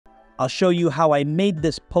I'll show you how I made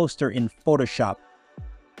this poster in Photoshop.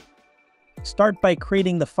 Start by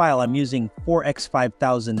creating the file. I'm using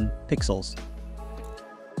 4x5000 pixels.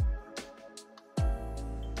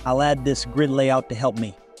 I'll add this grid layout to help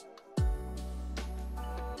me.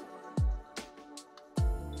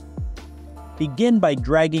 Begin by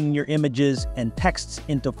dragging your images and texts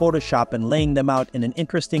into Photoshop and laying them out in an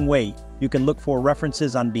interesting way. You can look for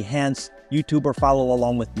references on Behance, YouTube, or follow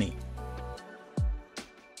along with me.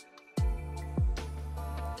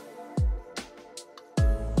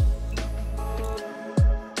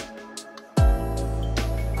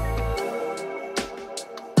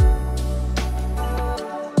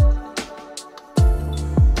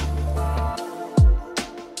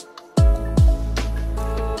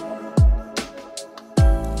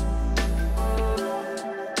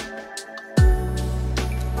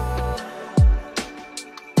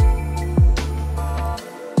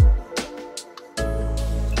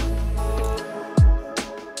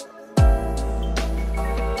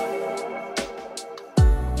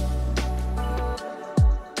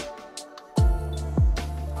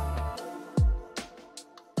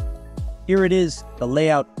 Here it is. The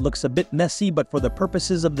layout looks a bit messy, but for the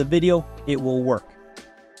purposes of the video, it will work.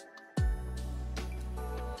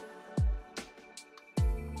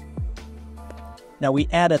 Now we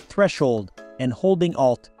add a threshold, and holding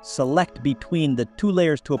Alt, select between the two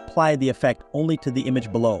layers to apply the effect only to the image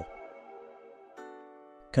below.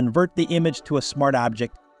 Convert the image to a smart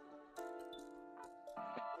object,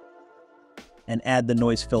 and add the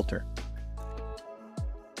noise filter.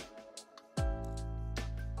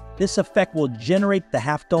 This effect will generate the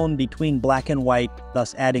halftone between black and white,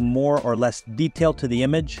 thus adding more or less detail to the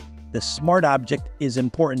image. The smart object is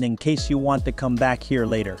important in case you want to come back here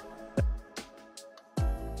later.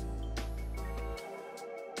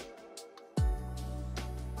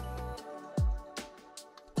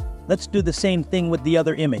 Let's do the same thing with the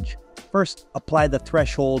other image. First, apply the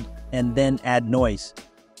threshold and then add noise.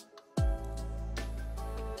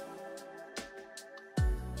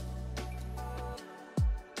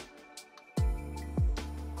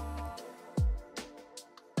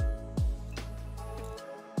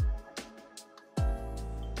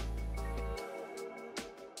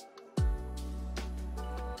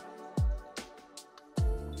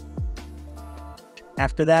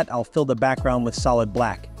 After that, I'll fill the background with solid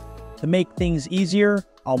black. To make things easier,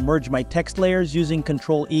 I'll merge my text layers using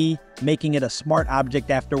Ctrl-E, making it a smart object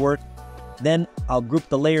afterward. Then I'll group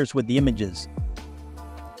the layers with the images.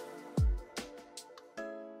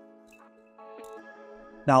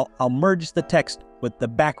 Now I'll merge the text with the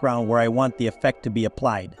background where I want the effect to be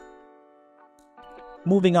applied.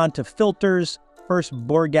 Moving on to filters, first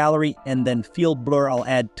blur gallery and then field blur. I'll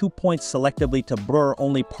add 2 points selectively to blur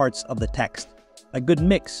only parts of the text. A good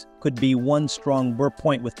mix could be one strong blur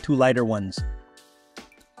point with 2 lighter ones.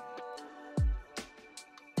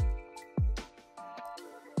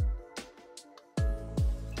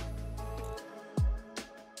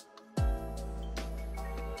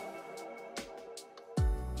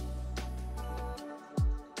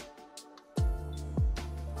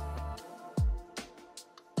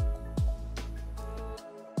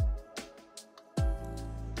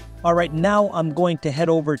 Alright, now I'm going to head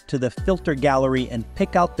over to the filter gallery and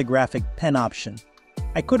pick out the graphic pen option.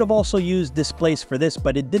 I could have also used displace for this,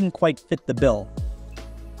 but it didn't quite fit the bill.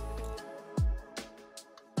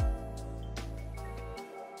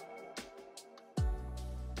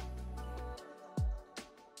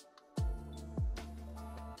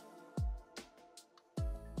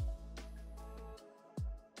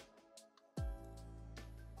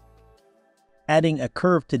 Adding a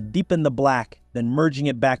curve to deepen the black, then merging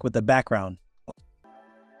it back with the background.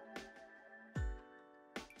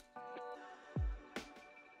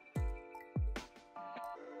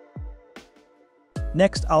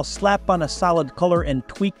 Next, I'll slap on a solid color and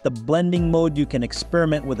tweak the blending mode. You can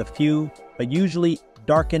experiment with a few, but usually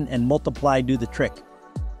darken and multiply do the trick.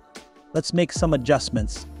 Let's make some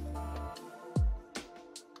adjustments.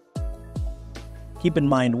 Keep in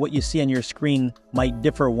mind what you see on your screen might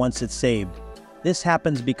differ once it's saved. This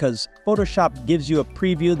happens because Photoshop gives you a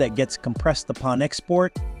preview that gets compressed upon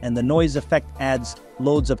export, and the noise effect adds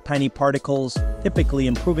loads of tiny particles, typically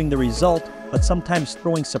improving the result, but sometimes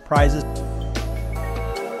throwing surprises.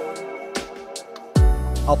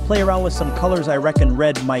 I'll play around with some colors. I reckon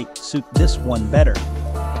red might suit this one better.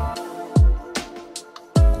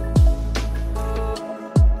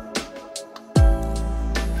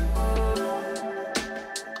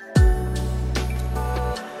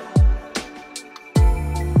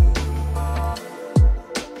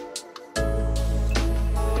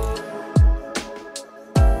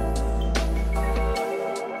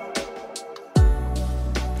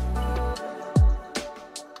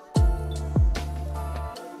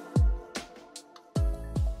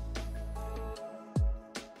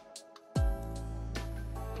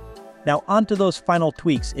 Now onto those final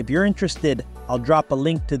tweaks. If you're interested, I'll drop a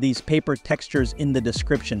link to these paper textures in the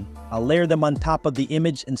description. I'll layer them on top of the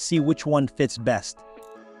image and see which one fits best.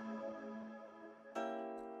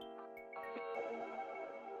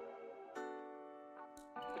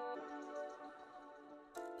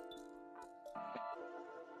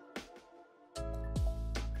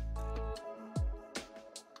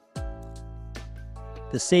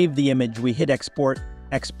 To save the image, we hit export,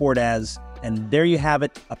 export as, and there you have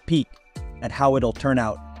it, a peek at how it'll turn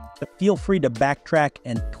out. But feel free to backtrack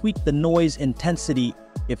and tweak the noise intensity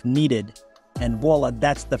if needed, and voila,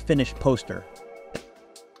 that's the finished poster.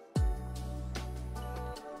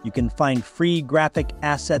 You can find free graphic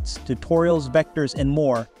assets, tutorials, vectors, and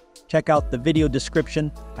more. Check out the video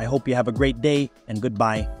description. I hope you have a great day, and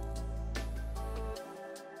goodbye.